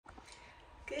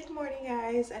Good morning,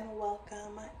 guys, and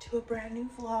welcome to a brand new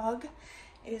vlog.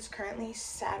 It is currently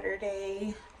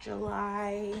Saturday,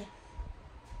 July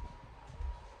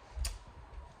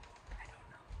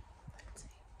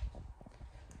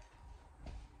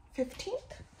 15th.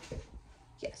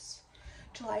 Yes,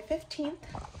 July 15th,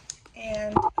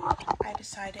 and I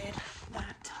decided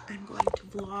that I'm going to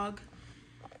vlog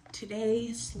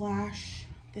today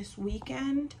 / this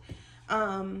weekend.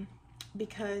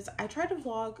 Because I tried to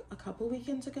vlog a couple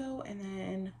weekends ago and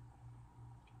then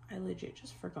I legit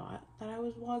just forgot that I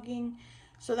was vlogging,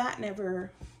 so that never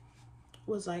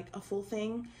was like a full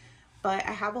thing. But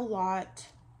I have a lot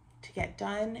to get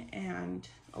done and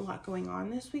a lot going on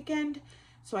this weekend,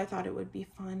 so I thought it would be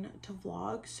fun to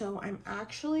vlog. So I'm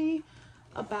actually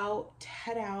about to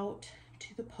head out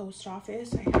to the post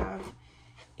office. I have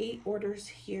 8 orders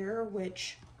here,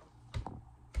 which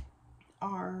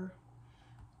are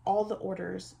all the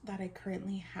orders that I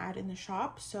currently had in the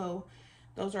shop, so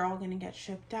those are all going to get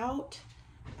shipped out.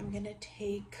 I'm going to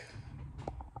take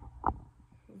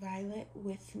Violet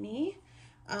with me,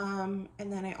 and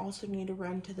then I also need to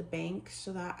run to the bank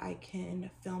so that I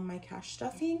can film my cash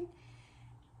stuffing,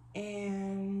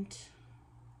 and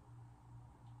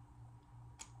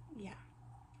yeah,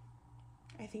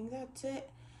 I think that's it.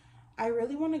 I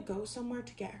really want to go somewhere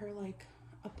to get her like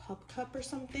a pup cup or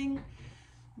something,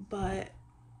 but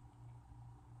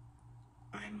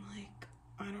I'm like,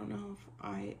 I don't know if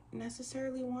I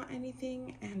necessarily want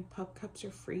anything, and pup cups are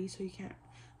free, so you can't,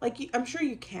 like, I'm sure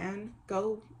you can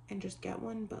go and just get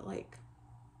one, but like,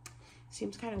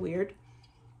 seems kind of weird.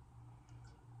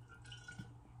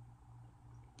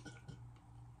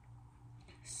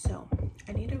 So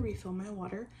I need to refill my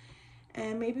water,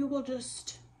 and maybe we'll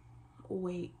just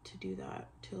wait to do that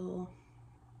till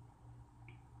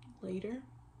later.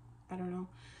 I don't know.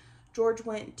 George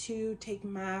went to take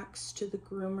Max to the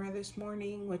groomer this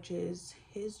morning, which is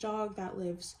his dog that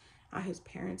lives at his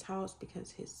parents' house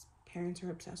because his parents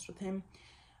are obsessed with him.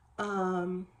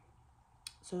 So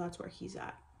that's where he's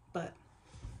at. But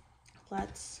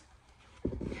let's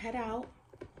head out,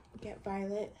 get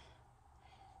Violet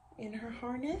in her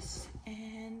harness,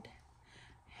 and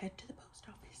head to the post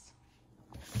office.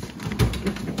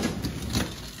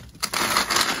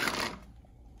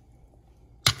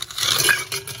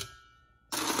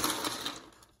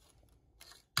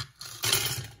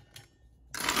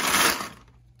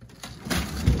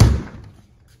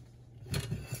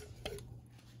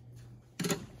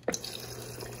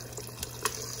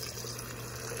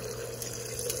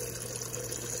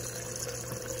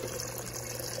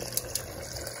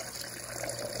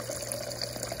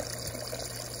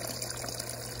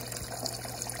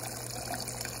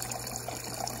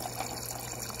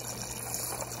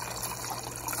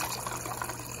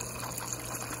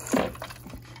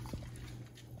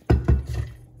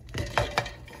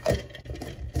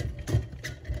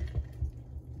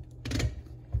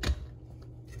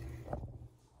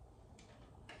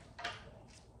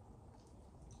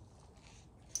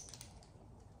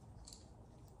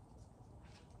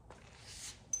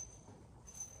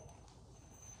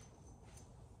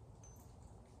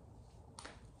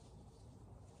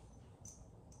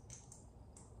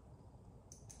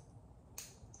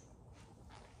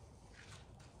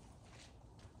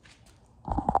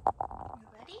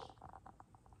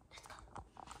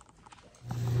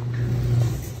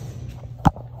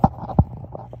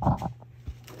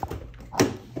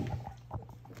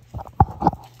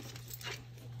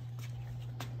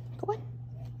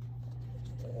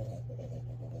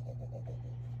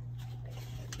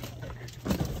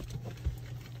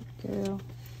 Girl.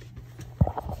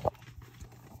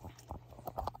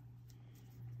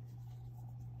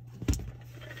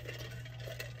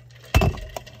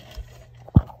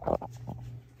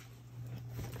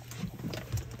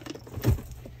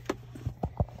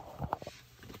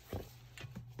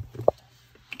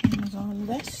 Amazon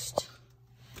list.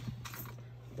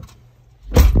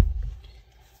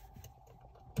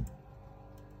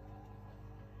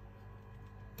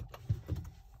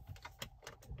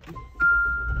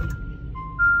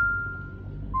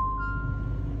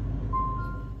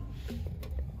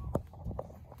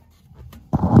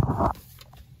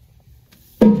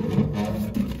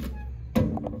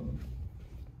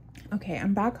 Okay,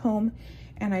 I'm back home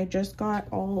and I just got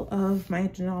all of my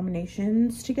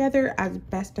denominations together as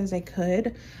best as I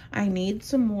could. I need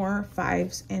some more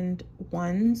 5s and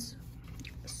 1s.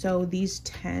 So these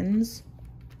 10s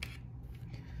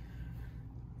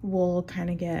will kind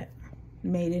of get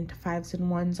made into 5s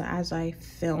and 1s as I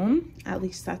film. At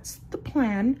least that's the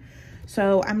plan.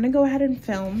 So I'm gonna go ahead and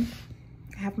film.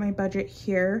 I have my budget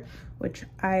here, which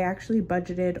I actually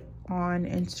budgeted on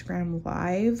Instagram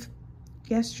Live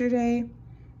yesterday,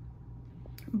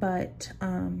 but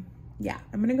yeah,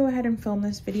 I'm gonna go ahead and film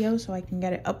this video so I can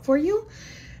get it up for you,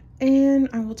 and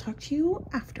I will talk to you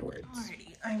afterwards.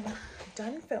 Alrighty, I'm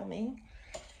done filming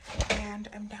and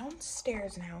I'm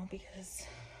downstairs now because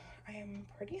I am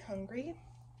pretty hungry.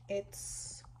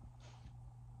 It's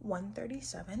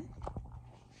 1:37.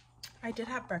 I did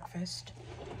have breakfast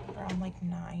around like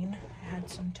 9. I had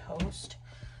some toast,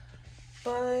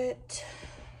 but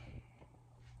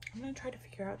I'm gonna try to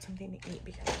figure out something to eat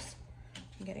because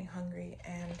I'm getting hungry,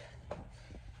 and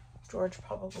George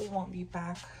probably won't be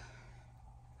back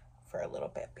for a little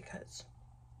bit because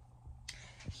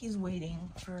he's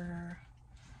waiting for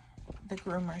the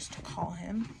groomers to call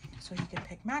him so he can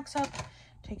pick Max up,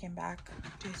 take him back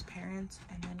to his parents,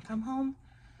 and then come home.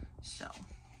 So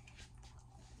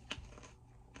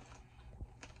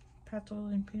pretzel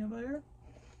and peanut butter.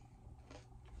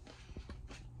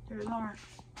 There's our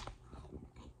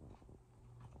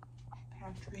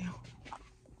pantry.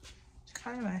 It's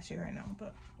kind of messy right now,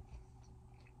 but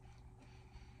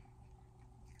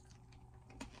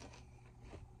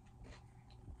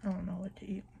I don't know what to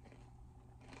eat.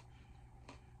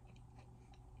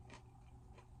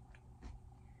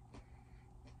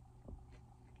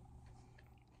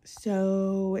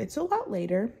 So it's a lot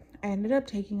later. I ended up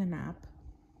taking a nap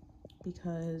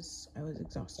because I was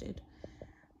exhausted.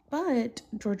 But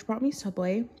George brought me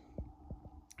Subway,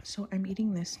 so I'm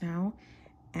eating this now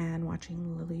and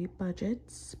watching Lily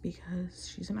Budgets because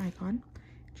she's an icon.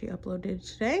 She uploaded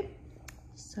today,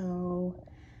 so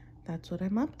that's what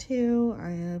I'm up to.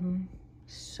 I am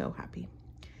so happy.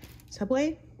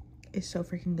 Subway is so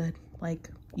freaking good. Like,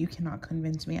 you cannot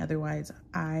convince me otherwise.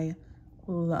 I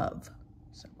love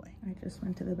Subway. I just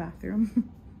went to the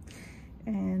bathroom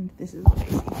and this is what I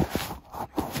see.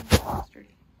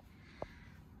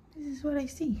 This is what I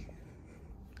see.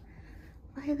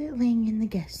 Violet laying in the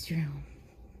guest room.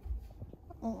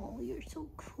 Oh, you're so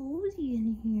cozy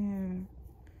in here.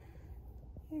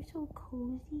 You're so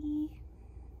cozy.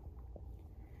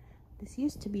 This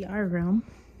used to be our room,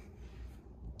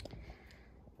 and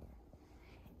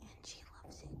she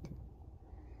loves it.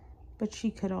 But she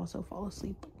could also fall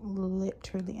asleep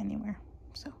literally anywhere.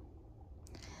 So,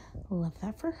 love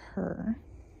that for her.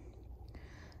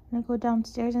 I'm gonna go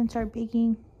downstairs and start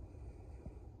baking.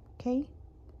 Okay?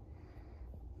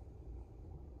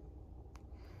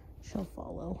 She'll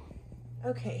follow.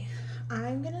 Okay,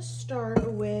 I'm gonna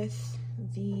start with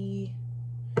the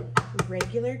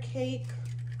regular cake,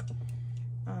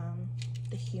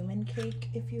 the human cake,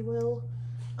 if you will,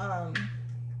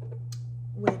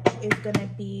 which is gonna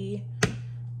be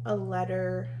a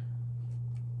letter.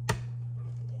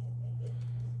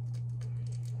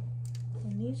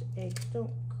 And these eggs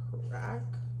don't crack,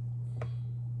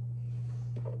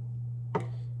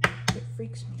 it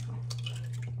freaks me out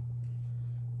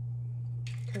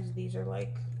because these are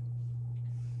like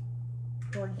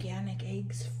organic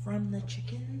eggs from the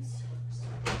chickens. So.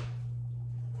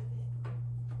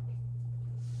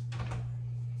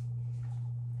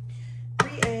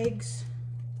 3 eggs,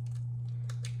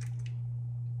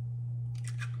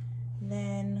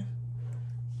 then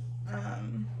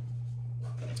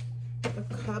a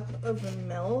cup of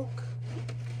milk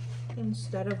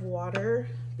instead of water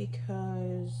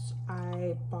because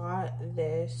I bought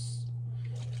this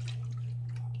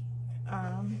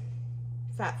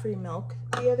fat-free milk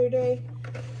the other day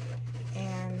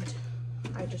and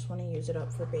I just want to use it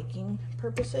up for baking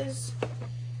purposes.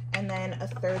 And then a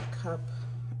 1/3 cup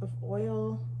of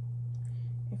oil.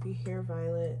 If you hear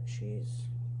Violet, she's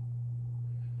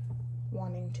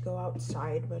wanting to go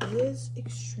outside, but it is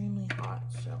extremely hot,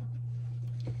 so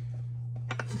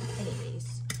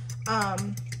anyways,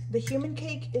 the human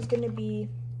cake is going to be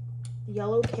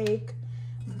yellow cake,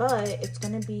 but it's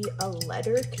going to be a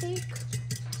letter cake,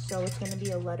 so it's going to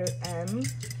be a letter M.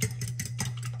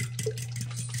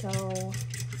 So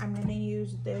I'm going to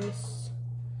use this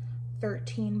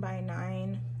 13 by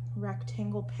 9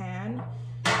 rectangle pan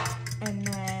and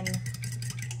then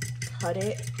cut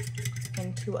it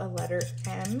into a letter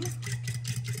M.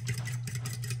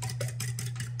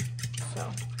 So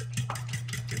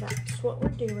that's what we're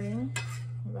doing.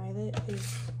 Violet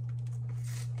is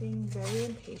being very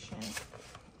impatient.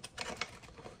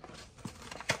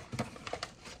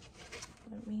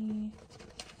 Let me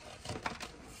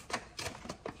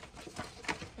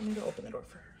go open the door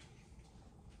for her.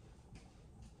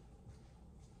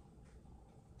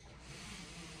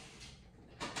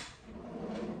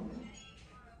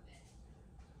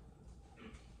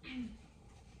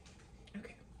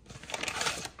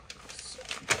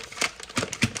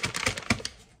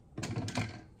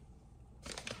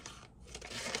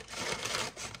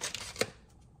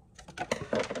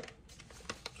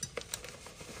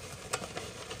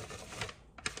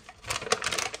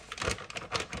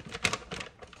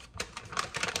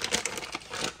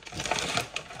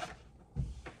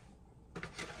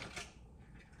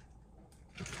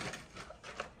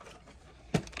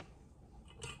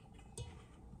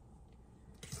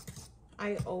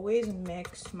 I always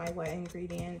mix my wet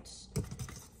ingredients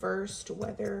first,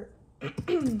 whether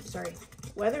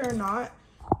whether or not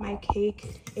my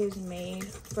cake is made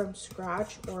from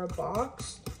scratch or a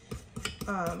box.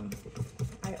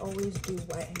 I always do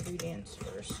wet ingredients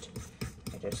first.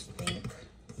 I just think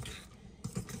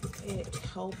it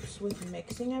helps with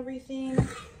mixing everything.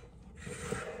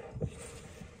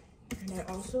 And I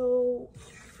also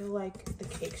feel like the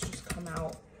cakes just come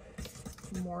out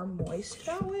more moist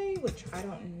that way, which I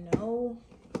don't know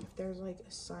if there's like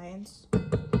a science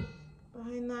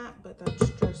behind that, but that's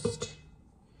just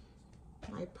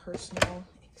my personal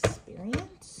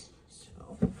experience.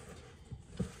 So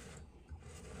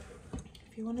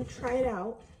if you want to try it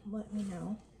out, let me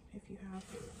know if you have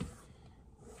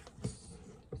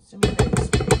similar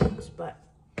experience. But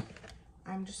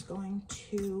I'm just going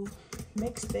to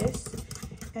mix this,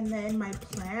 and then my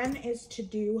plan is to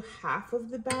do half of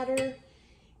the batter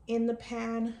in the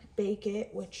pan, bake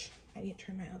it, which I need to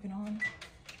turn my oven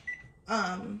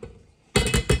on,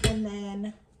 and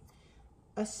then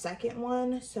a second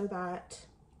one so that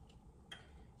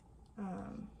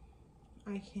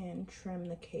I can trim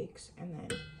the cakes and then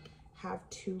have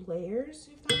 2 layers,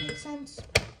 if that makes sense.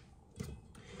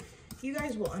 You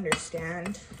guys will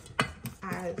understand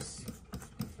as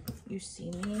you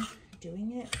see me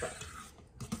doing it, but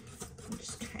I'm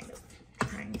just kind of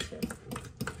trying to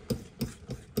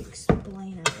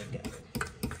explain as I go.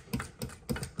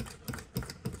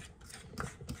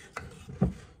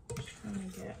 Just trying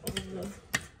to get all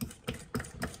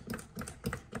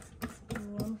the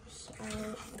lumps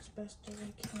out as best as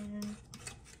I can.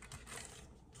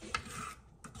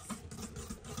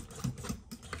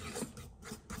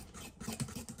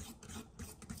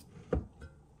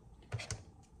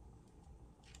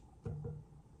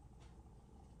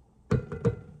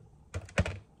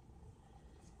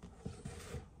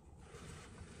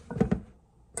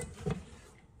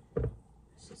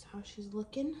 How she's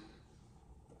looking.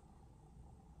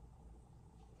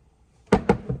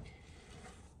 And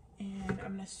I'm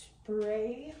gonna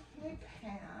spray my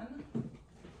pan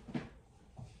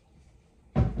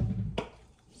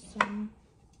some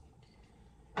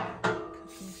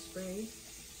cooking spray.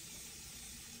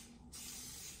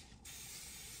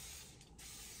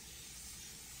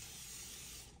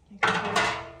 Make sure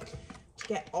to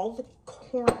get all the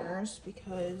corners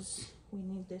because we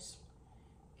need this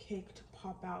cake to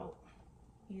pop out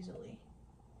easily.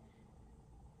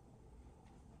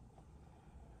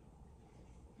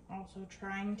 Also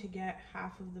trying to get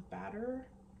half of the batter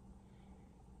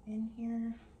in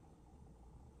here.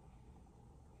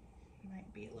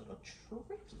 Might be a little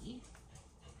tricky.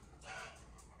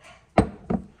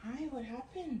 Hi, what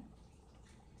happened?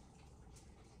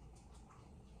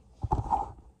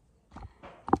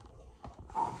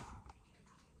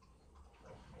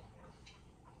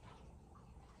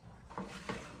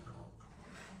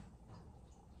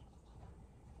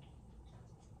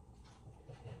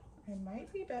 I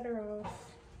might be better off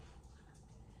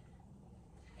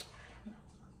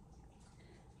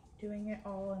doing it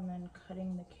all and then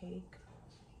cutting the cake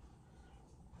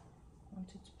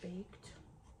once it's baked,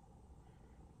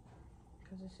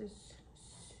 because this is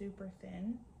super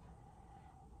thin.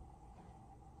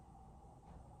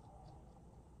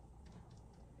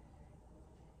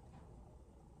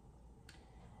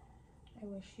 I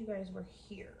wish you guys were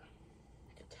here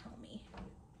to tell me.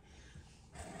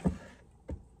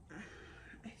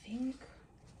 I think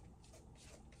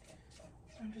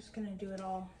I'm just gonna do it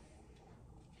all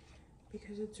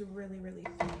because it's really, really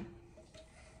thin.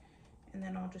 And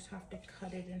then I'll just have to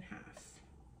cut it in half.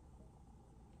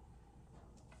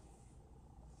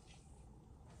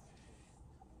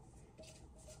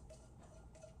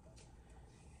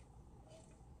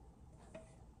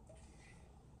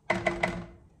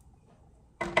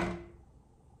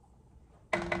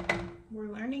 We're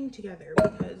learning together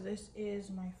because this is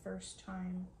my first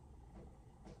time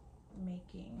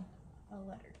making a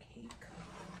letter cake,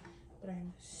 but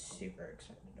I'm super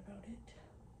excited about it.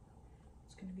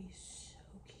 It's gonna be so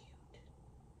cute.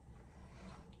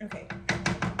 Okay.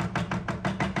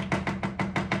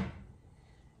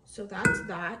 So that's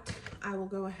that. I will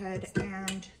go ahead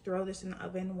and throw this in the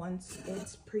oven once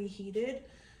it's preheated,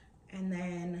 and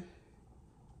then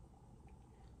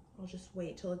I'll just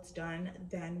wait till it's done.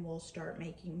 Then we'll start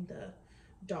making the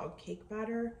dog cake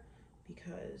batter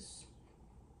because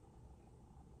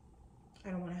I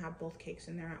don't want to have both cakes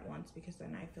in there at once because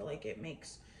then I feel like it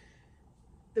makes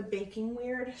the baking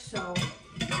weird. So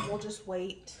we'll just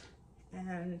wait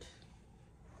and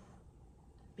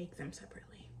bake them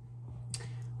separately.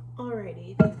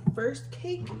 Alrighty, the first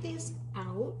cake is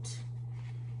out.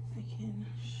 I can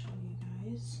show you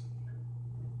guys.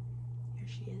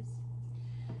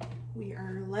 we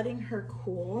are letting her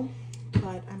cool,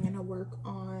 but I'm gonna work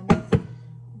on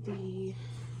the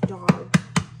dog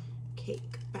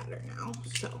cake batter now.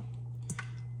 So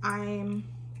I'm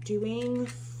doing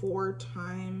 4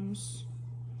 times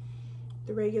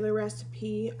the regular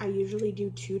recipe. I usually do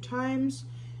 2 times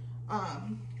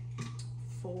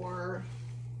for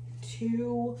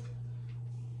 2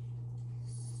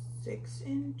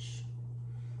 6-inch.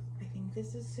 I think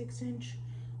this is 6-inch.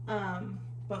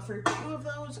 But for 2 of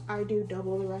those, I do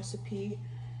double the recipe.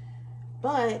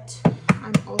 But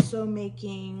I'm also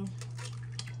making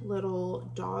little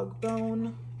dog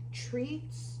bone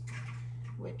treats,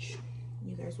 which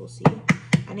you guys will see.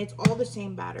 And it's all the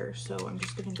same batter, so I'm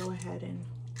just gonna go ahead and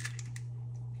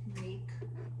make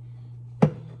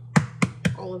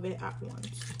all of it at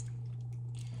once.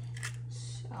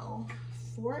 So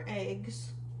 4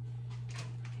 eggs,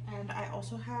 and I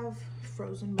also have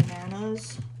frozen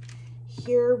bananas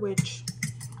here, which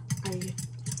I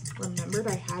remembered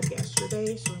I had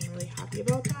yesterday, so I'm really happy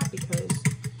about that because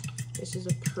this is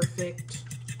a perfect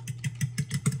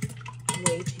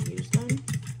way to use them.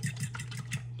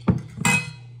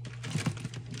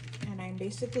 And I'm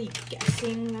basically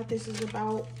guessing that this is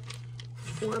about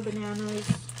 4 bananas,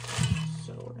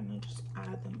 so we're gonna just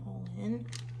add them all in.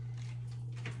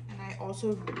 And I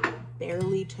also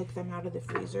barely took them out of the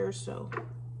freezer, so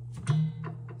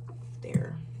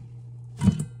they're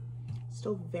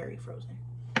still very frozen.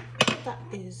 That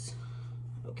is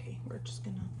okay. We're just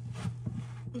gonna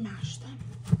mash them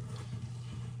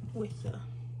with the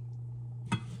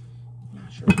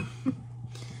masher.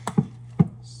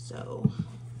 So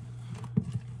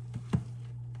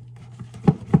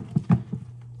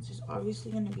this is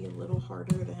obviously going to be a little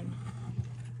harder than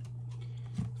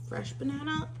fresh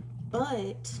banana,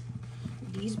 but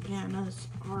these bananas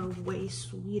are way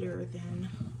sweeter than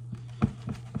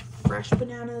fresh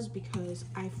bananas because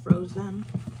I froze them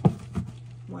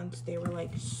once they were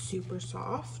like super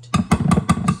soft.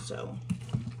 So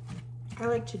I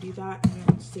like to do that and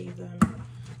then save them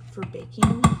for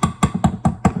baking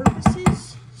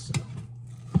purposes. So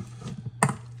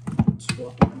that's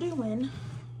what we're doing.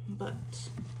 But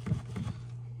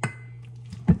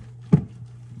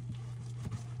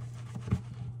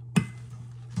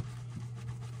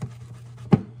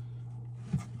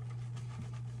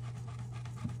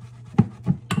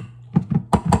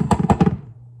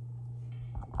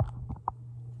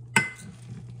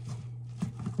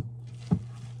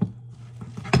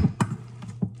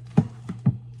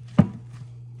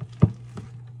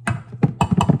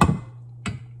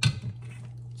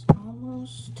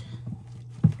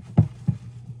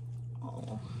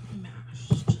all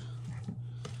mashed.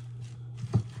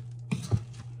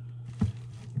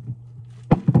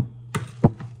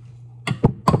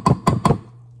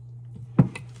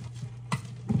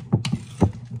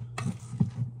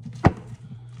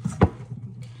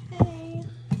 Okay.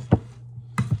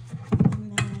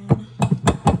 And then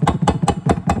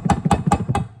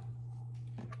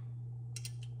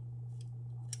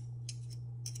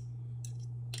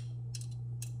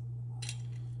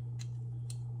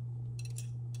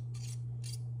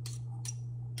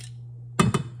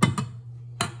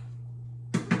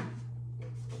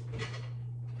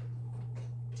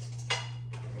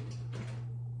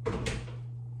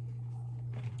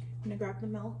I'm gonna grab the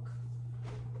milk.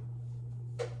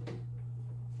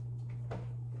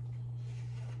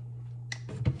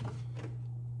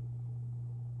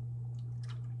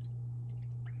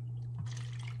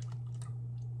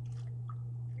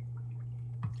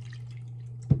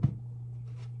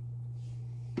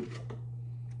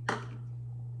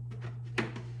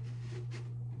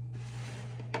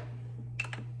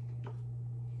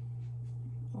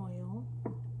 Oil.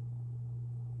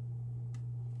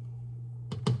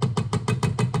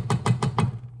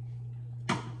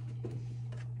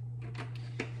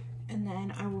 And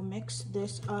then I will mix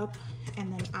this up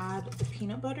and then add the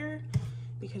peanut butter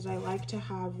because I like to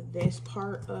have this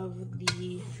part of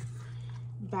the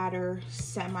batter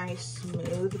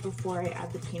semi-smooth before I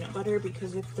add the peanut butter,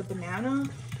 because if the banana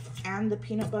and the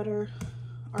peanut butter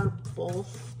are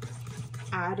both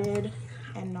added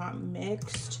and not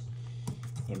mixed,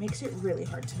 it makes it really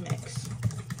hard to mix.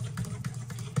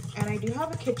 And I do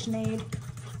have a KitchenAid,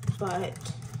 but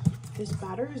this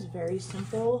batter is very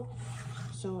simple,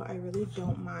 so I really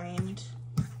don't mind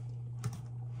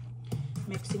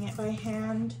mixing it by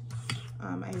hand.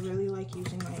 I really like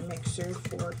using my mixer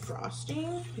for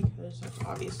frosting because that's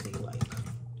obviously like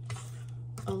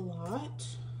a lot,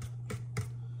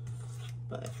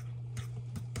 but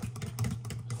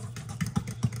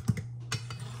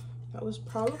that was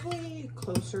probably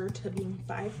closer to being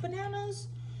 5 bananas,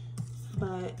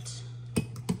 but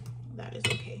that is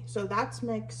okay. So that's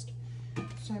mixed.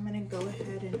 So I'm gonna go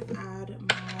ahead and add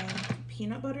my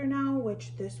peanut butter now,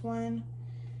 which this one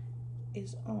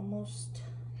is almost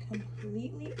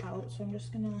completely out. So I'm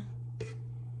just gonna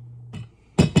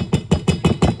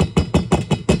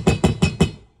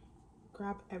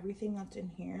grab everything that's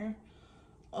in here.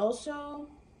 Also,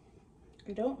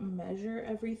 I don't measure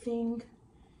everything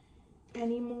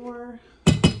anymore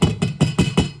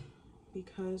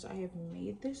because I have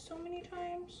made this so many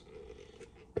times.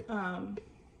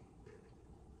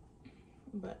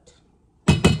 But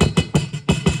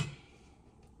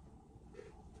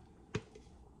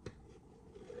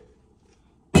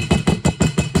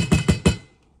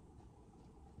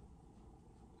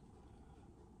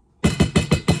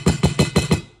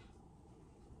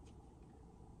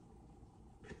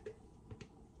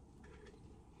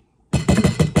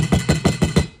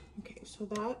okay, so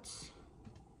that's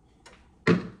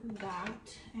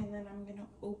that, and then I'm gonna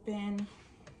open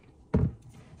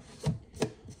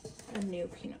a new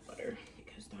peanut butter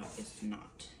because that is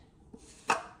not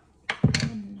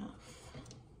enough.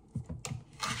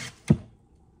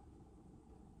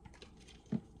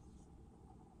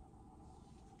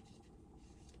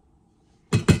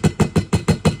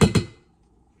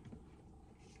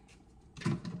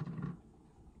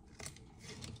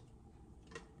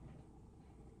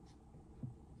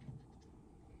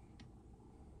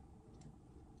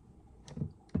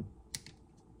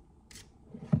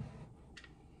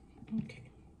 Okay,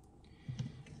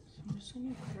 so I'm just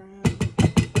gonna grab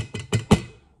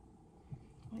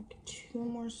like 2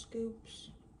 more scoops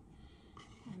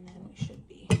and then we should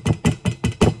be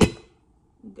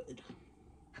good.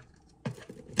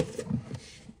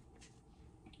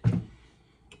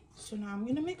 So now I'm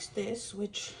gonna mix this,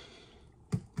 which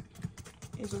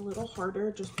is a little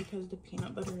harder just because the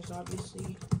peanut butter is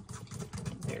obviously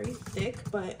very thick,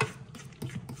 but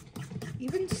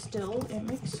even still, it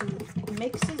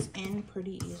mixes in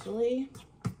pretty easily.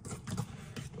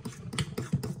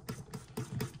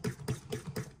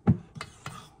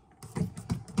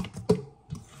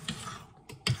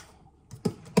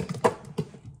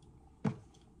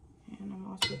 And I'm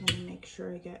also going to make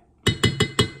sure I get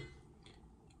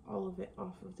all of it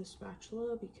off of the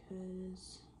spatula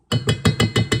because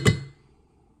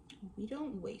we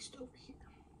don't waste over here.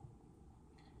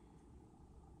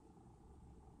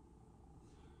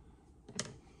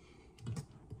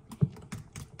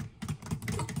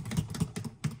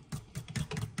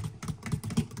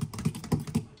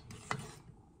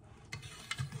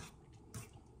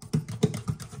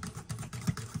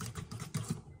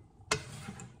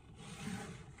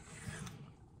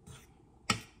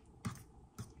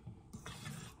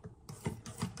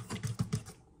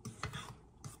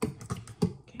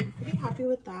 Happy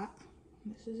with that.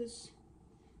 This is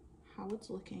how it's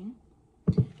looking.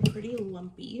 Pretty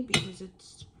lumpy because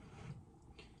it's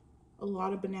a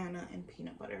lot of banana and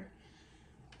peanut butter.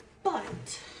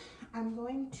 But I'm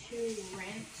going to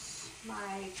rinse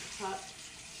my cup,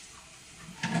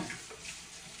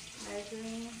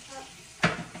 measuring cup,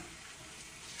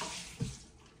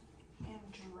 and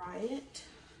dry it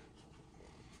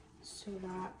so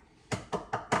that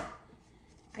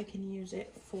I can use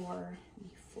it for the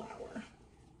flour.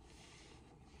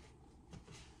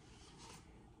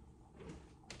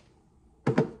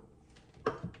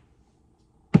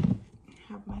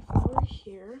 I have my flour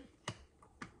here.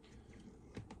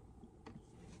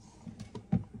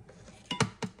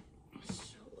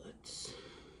 So let's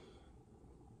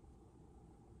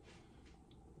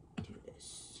do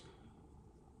this.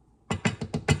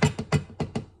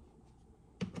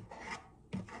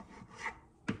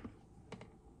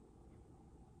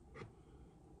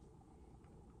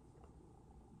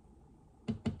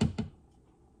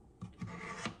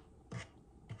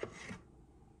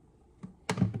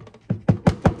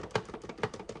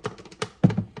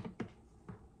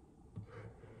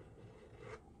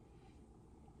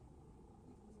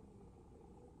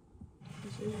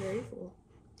 This is very full,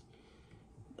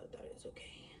 but that is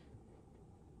okay.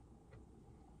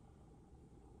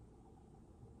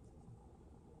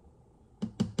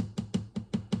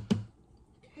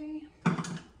 Okay.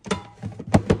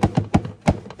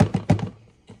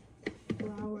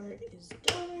 Flour is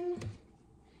done.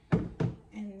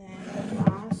 And then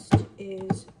last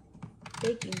is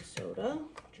baking soda,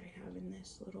 which I have in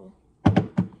this little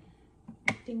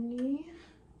thingy.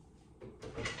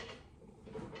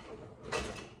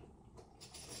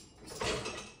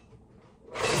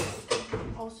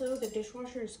 Also, the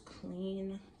dishwasher is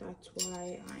clean. That's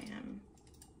why I am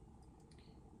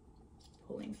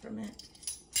pulling from it.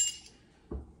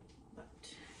 But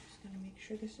just gonna make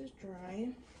sure this is dry.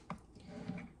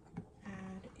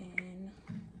 Add in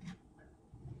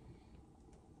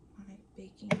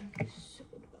baking soda.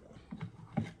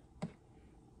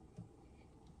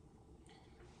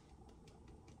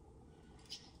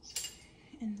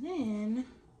 And then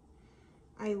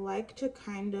I like to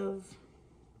kind of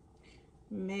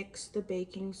mix the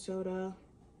baking soda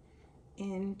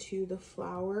into the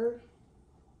flour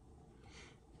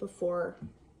before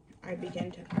I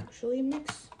begin to actually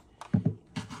mix,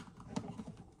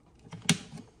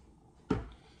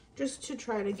 just to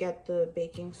try to get the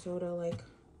baking soda like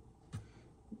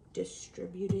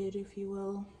distributed, if you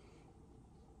will.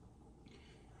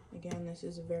 Again, this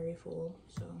is very full,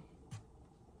 so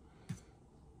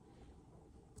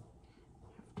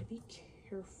have to be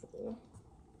careful.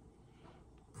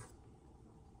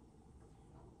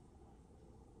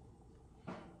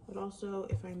 But also,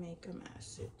 if I make a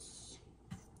mess, it's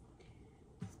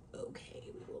okay.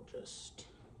 We will just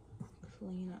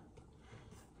clean up.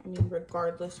 I mean,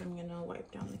 regardless, I'm gonna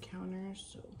wipe down the counters,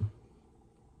 so.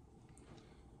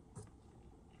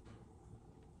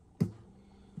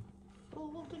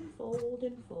 Fold and fold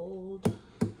and fold.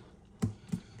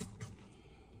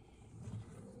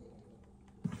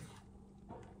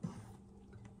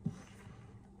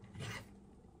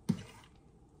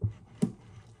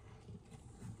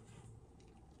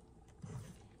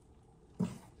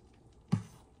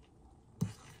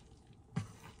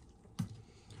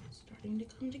 Starting to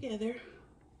come together.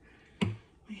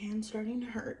 My hand's starting to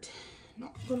hurt,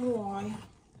 not gonna lie.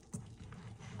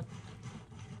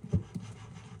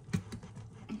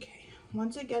 Okay,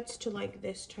 once it gets to like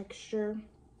this texture,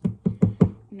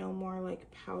 no more like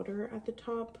powder at the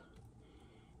top,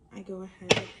 I go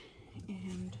ahead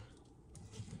and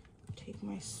take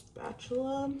my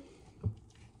spatula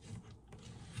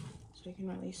so I can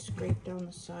really scrape down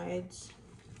the sides.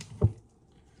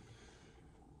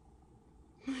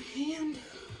 My hand.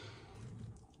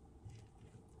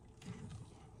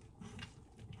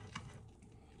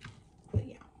 But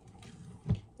yeah,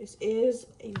 this is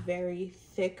a very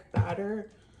thick batter.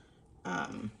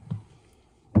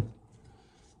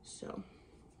 So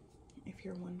if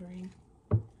you're wondering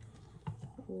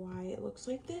why it looks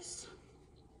like this,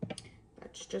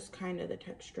 that's just kind of the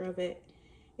texture of it.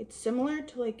 It's similar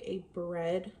to like a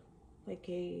bread, like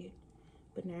a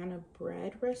banana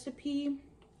bread recipe,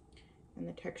 and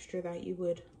the texture that you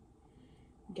would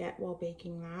get while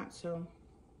baking that. So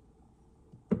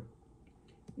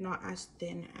not as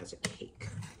thin as a cake.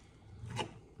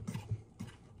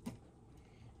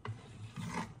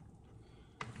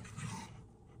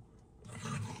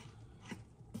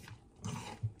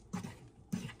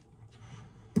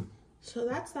 So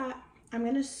that's that. I'm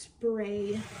gonna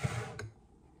spray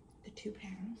the 2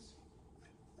 pans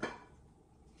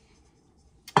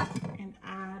and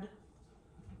add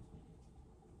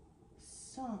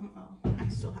some, oh, I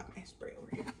still have my spray over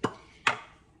here.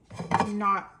 I'm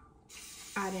not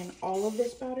adding all of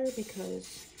this batter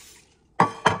because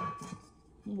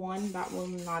 1, that will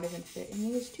not even fit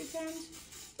in these 2 pans,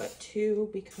 but 2,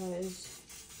 because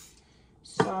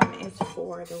some is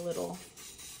for the little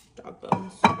dog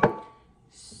bones.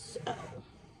 So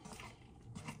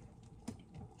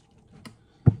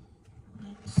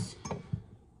let's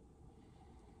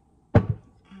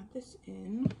add this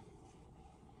in.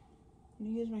 I'm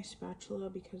gonna use my spatula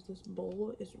because this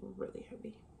bowl is really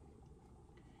heavy.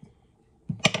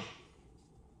 So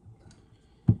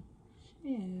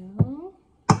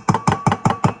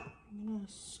I'm gonna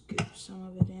scoop some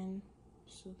of it in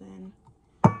so then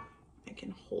I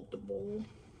can hold the bowl,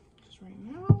 because right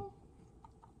now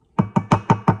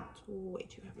it's way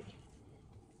too heavy.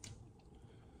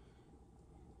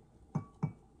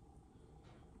 Okay.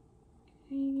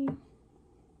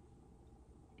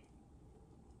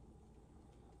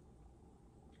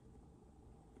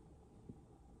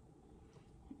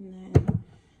 And then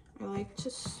I like to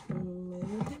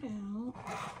smooth it out.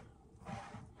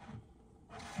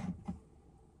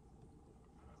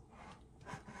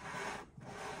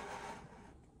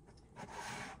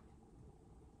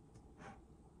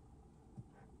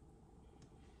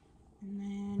 And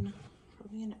then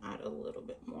probably gonna add a little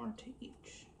bit more to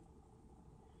each.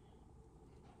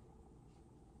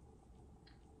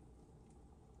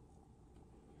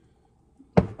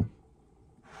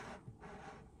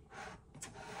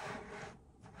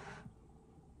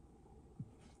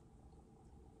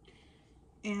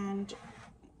 And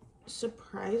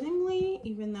surprisingly,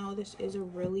 even though this is a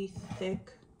really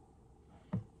thick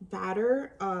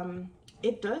batter,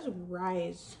 it does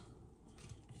rise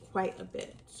quite a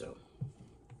bit, so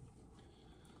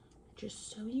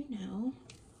just so you know.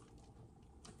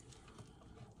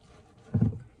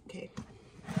 Okay,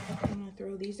 I'm gonna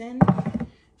throw these in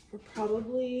for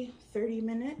probably 30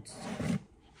 minutes.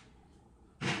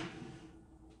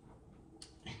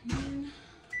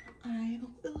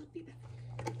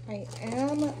 I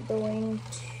am going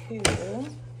to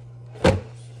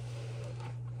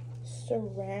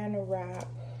saran wrap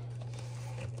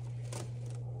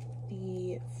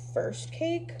the first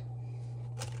cake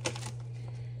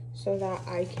so that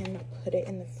I can put it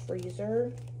in the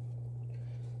freezer.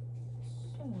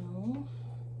 So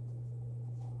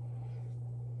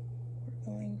we're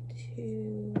going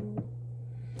to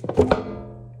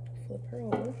flip her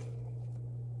over.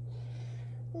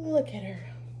 Look at her.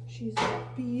 She's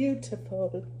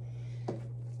beautiful.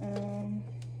 I'm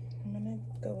gonna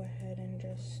go ahead and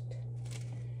just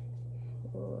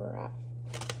wrap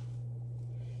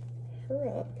her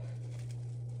up.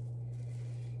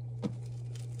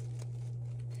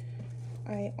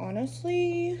 I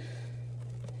honestly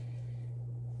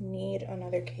need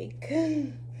another cake.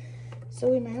 So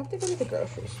we might have to go to the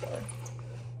grocery store,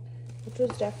 which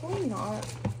was definitely not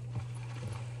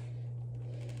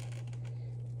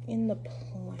in the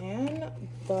plan,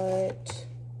 but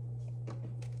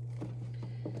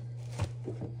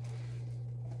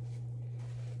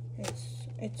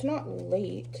it's not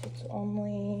late. It's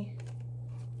only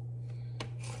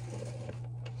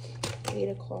 8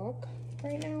 o'clock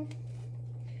right now.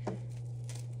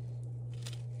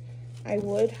 I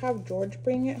would have George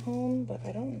bring it home, but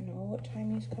I don't know what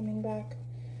time he's coming back.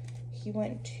 He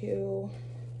went to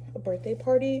a birthday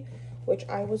party, which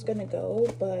I was gonna go,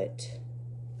 but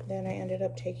then I ended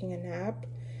up taking a nap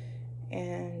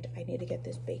and I need to get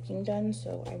this baking done,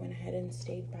 so I went ahead and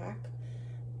stayed back.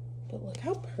 But look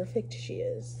how perfect she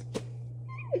is.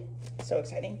 So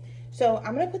exciting. So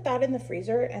I'm gonna put that in the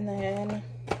freezer, and then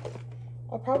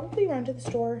I'll probably run to the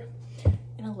store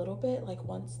in a little bit, like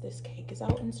once this cake is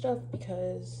out and stuff,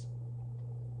 because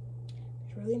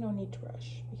there's really no need to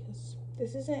rush, because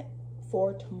this isn't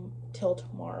till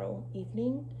tomorrow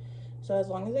evening. So as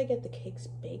long as I get the cakes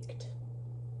baked,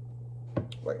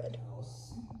 we're good.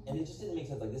 And it just didn't make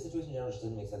sense. Like, this situation in general just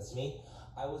didn't make sense to me.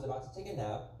 I was about to take a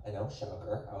nap, and no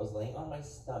shocker, I was laying on my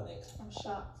stomach. I'm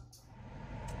shocked.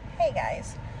 Hey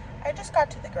guys, I just got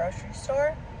to the grocery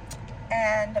store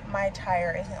and my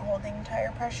tire isn't holding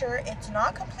tire pressure. It's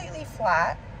not completely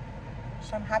flat,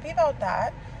 so I'm happy about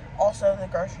that. Also, the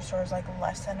grocery store is like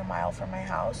less than a mile from my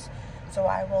house, so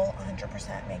I will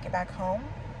 100% make it back home.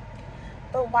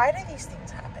 But why do these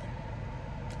things happen?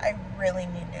 I really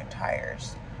need new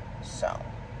tires, so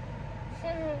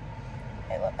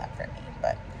I love that for me.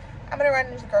 But I'm gonna run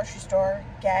into the grocery store,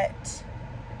 get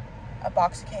a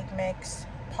box of cake mix,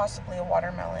 possibly a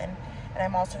watermelon, and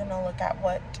I'm also gonna look at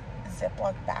what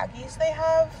Ziploc baggies they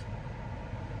have.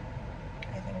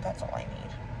 I think that's all I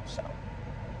need, so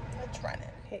let's run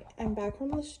it. Okay, I'm back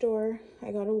from the store.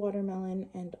 I got a watermelon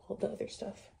and all the other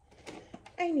stuff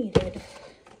I needed,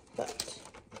 but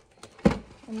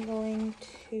I'm going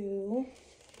to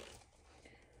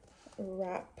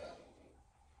wrap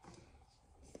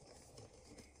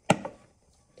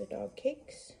the dog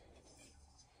cakes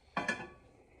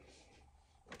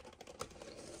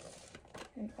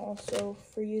and also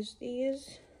freeze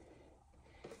these.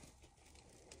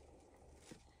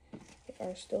 They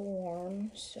are still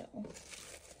warm, so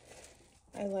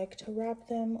I like to wrap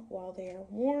them while they are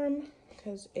warm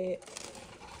because it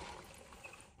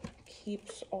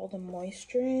keeps all the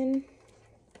moisture in.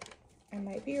 I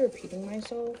might be repeating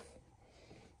myself.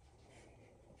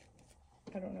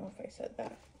 I don't know if I said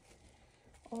that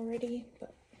already,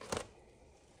 but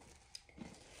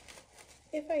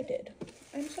if I did,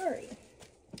 I'm sorry.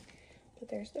 But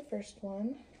there's the first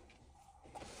one.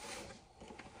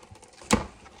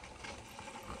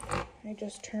 I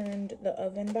just turned the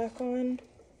oven back on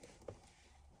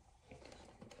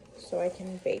so I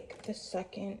can bake the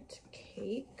second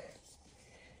cake,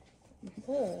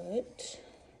 but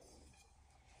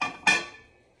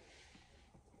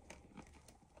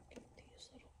get these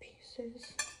little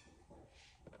pieces.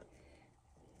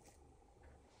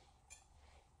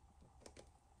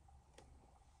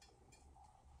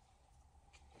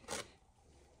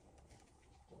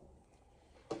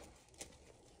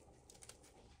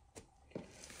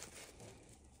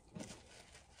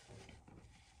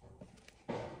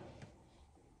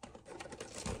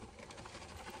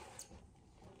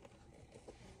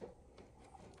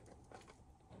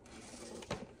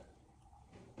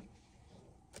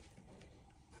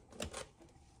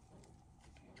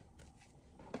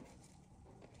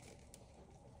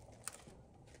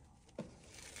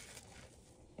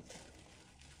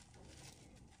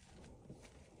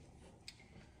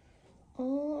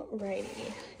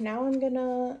 Alrighty, now I'm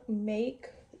gonna make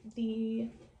the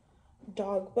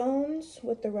dog bones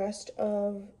with the rest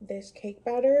of this cake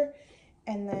batter,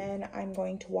 and then I'm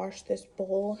going to wash this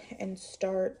bowl and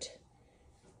start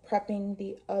prepping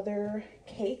the other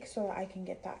cake so that I can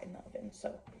get that in the oven.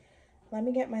 So let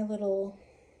me get my little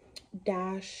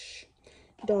Dash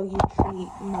doggy treat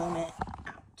moment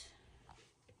out.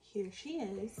 Here she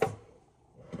is.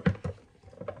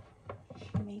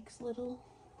 She makes little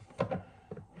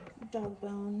dog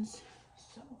bones.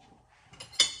 So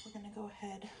we're gonna go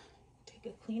ahead, take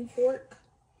a clean fork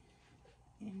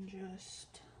and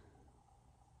just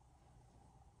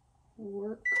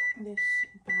work this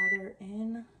batter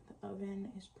in. The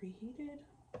oven is preheated.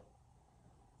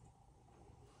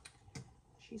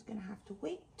 She's gonna have to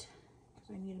wait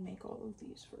because I need to make all of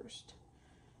these first,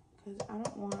 because I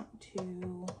don't want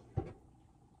to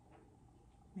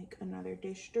make another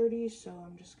dish dirty. So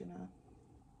I'm just gonna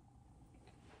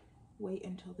wait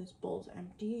until this bowl's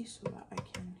empty so that I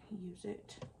can use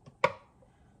it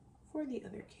for the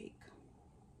other cake.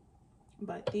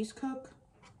 But these cook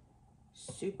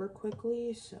super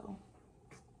quickly, so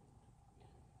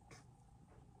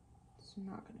it's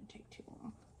not going to take too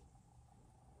long.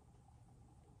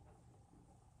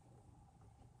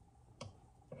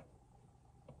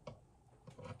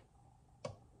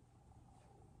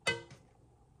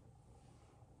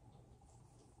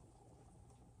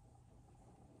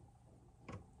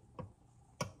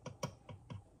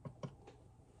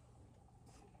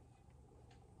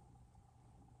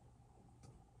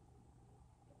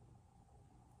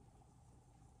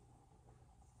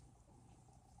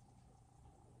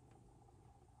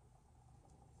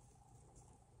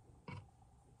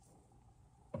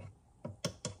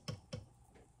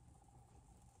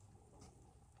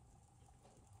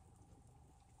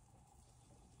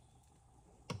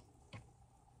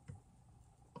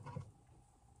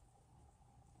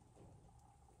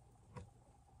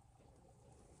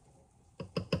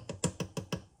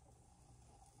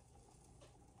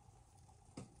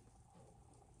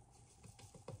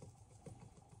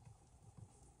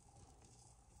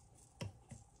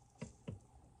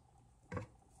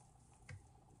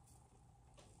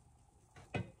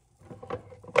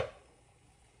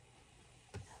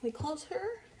 We close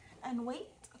her and wait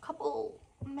a couple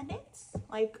minutes,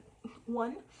 like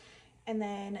one, and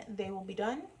then they will be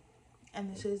done.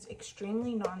 And this is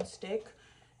extremely non-stick,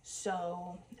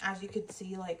 so as you could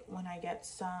see, like when I get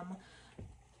some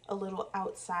a little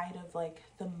outside of like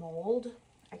the mold,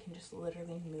 I can just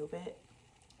literally move it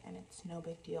and it's no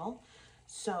big deal.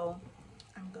 So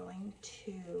I'm going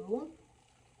to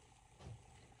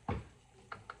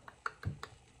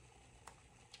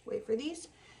wait for these,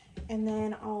 and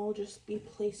then I'll just be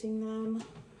placing them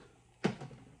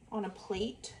on a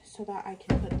plate so that I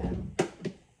can put them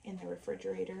in the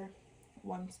refrigerator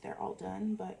once they're all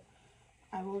done. But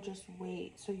I will just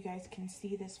wait so you guys can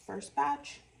see this first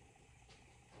batch,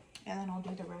 and then I'll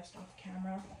do the rest off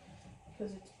camera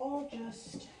because it's all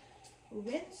just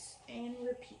rinse and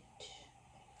repeat.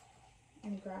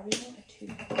 I'm grabbing a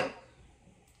toothpick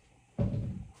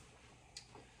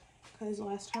because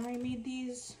last time I made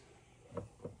these,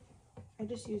 I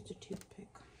just used a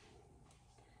toothpick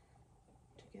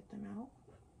to get them out.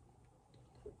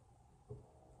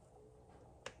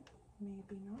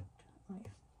 Maybe not. Oh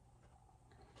yeah.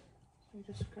 So I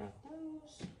just grab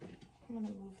those. I'm gonna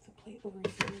move the plate over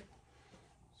here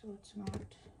so it's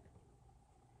not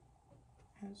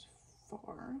as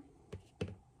far.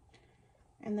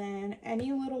 And then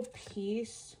any little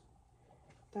piece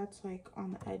that's like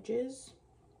on the edges,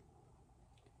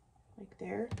 like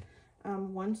there,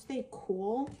 once they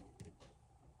cool,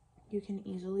 you can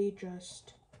easily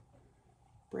just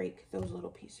break those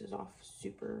little pieces off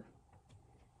super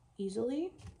easily.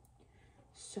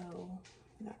 So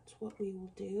that's what we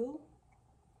will do.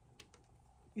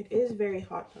 It is very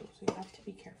hot though, so you have to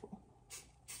be careful.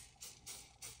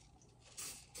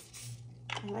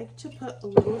 I like to put a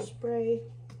little spray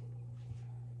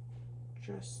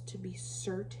just to be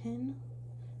certain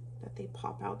that they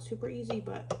pop out super easy,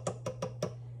 but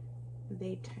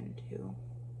they tend to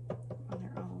on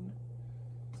their own.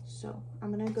 So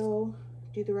I'm gonna go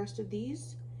do the rest of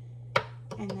these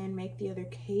and then make the other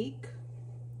cake,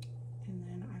 and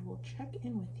then I will check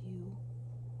in with you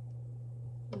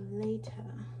later.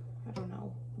 I don't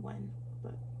know when,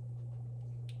 but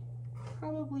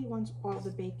probably once all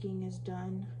the baking is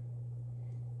done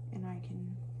and I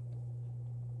can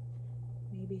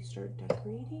maybe start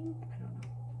decorating. I don't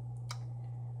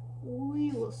know.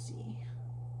 We will see.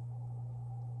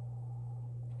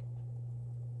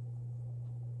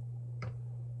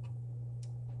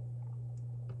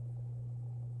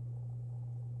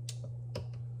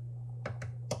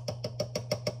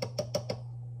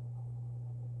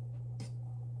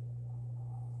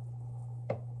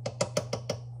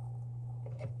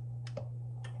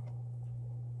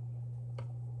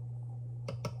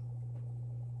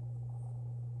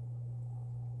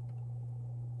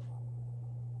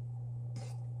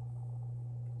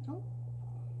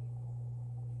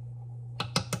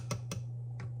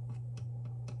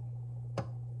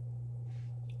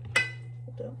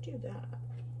 Don't do that.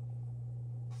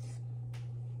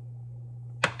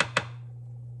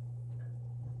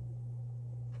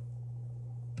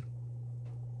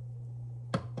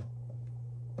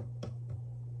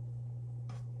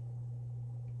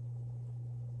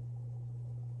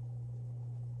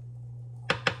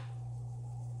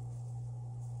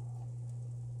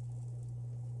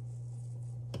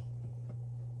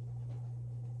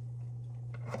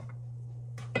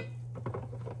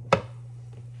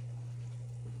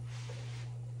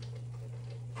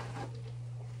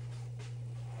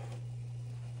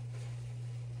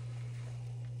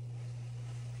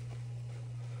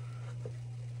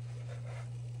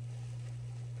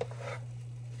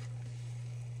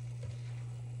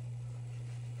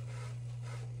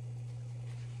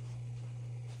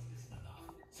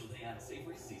 So they add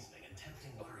savory seasoning and tempting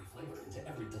buttery flavor into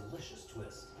every delicious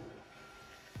twist.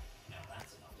 Now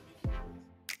that's enough to make you...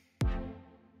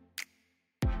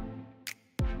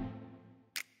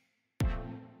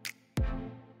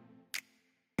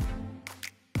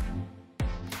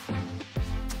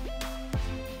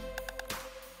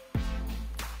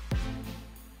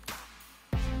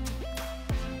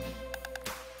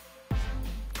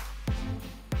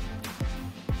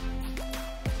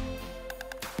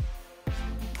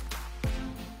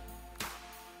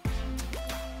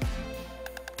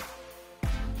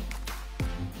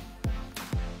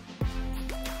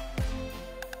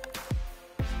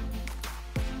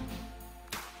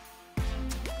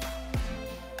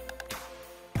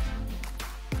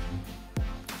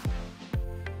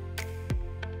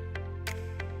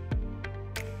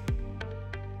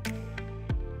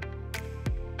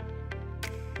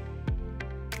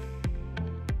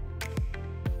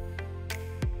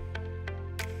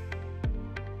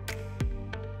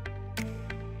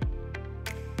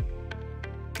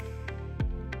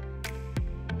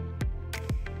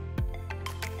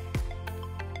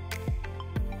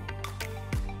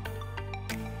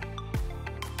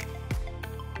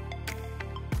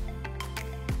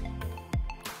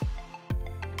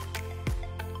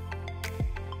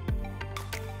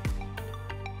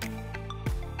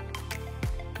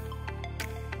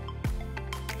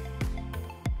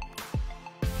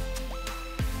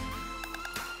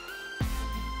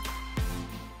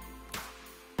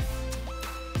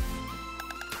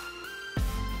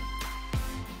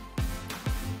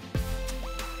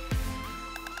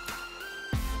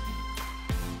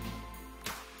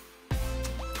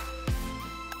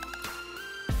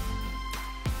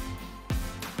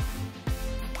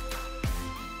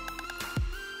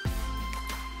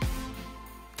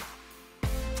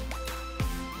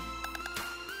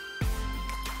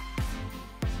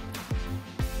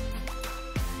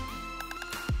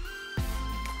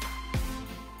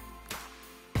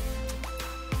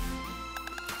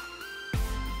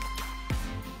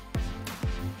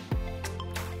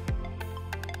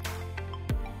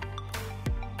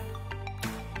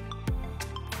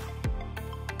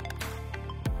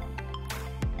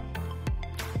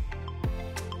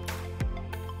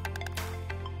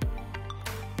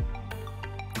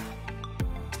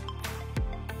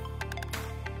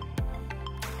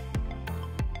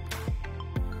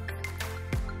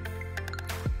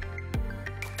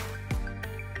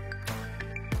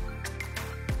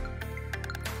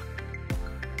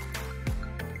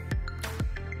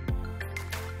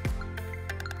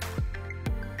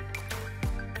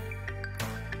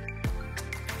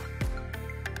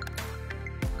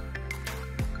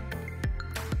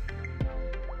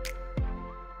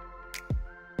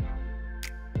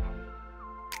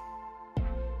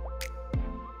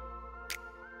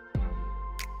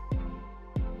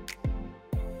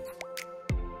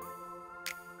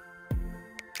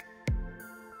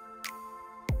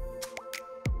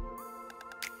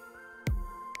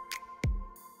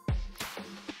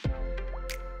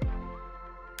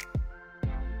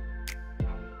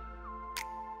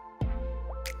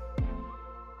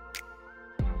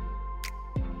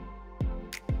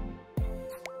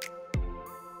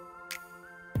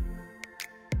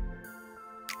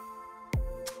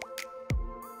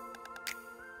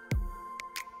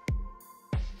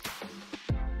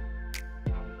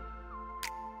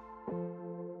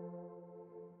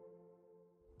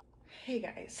 Hey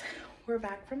guys, we're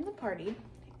back from the party.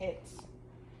 It's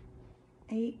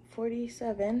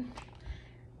 8:47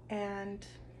 and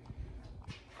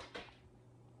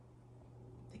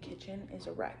the kitchen is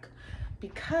a wreck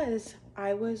because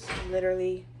I was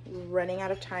literally running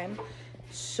out of time.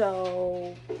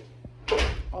 So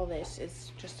all this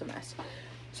is just a mess.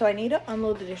 So I need to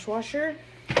unload the dishwasher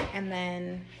and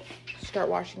then start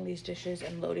washing these dishes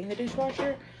and loading the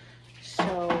dishwasher.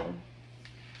 So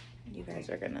you guys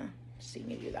are gonna see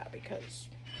me do that because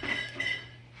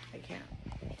I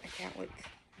can't with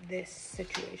this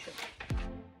situation.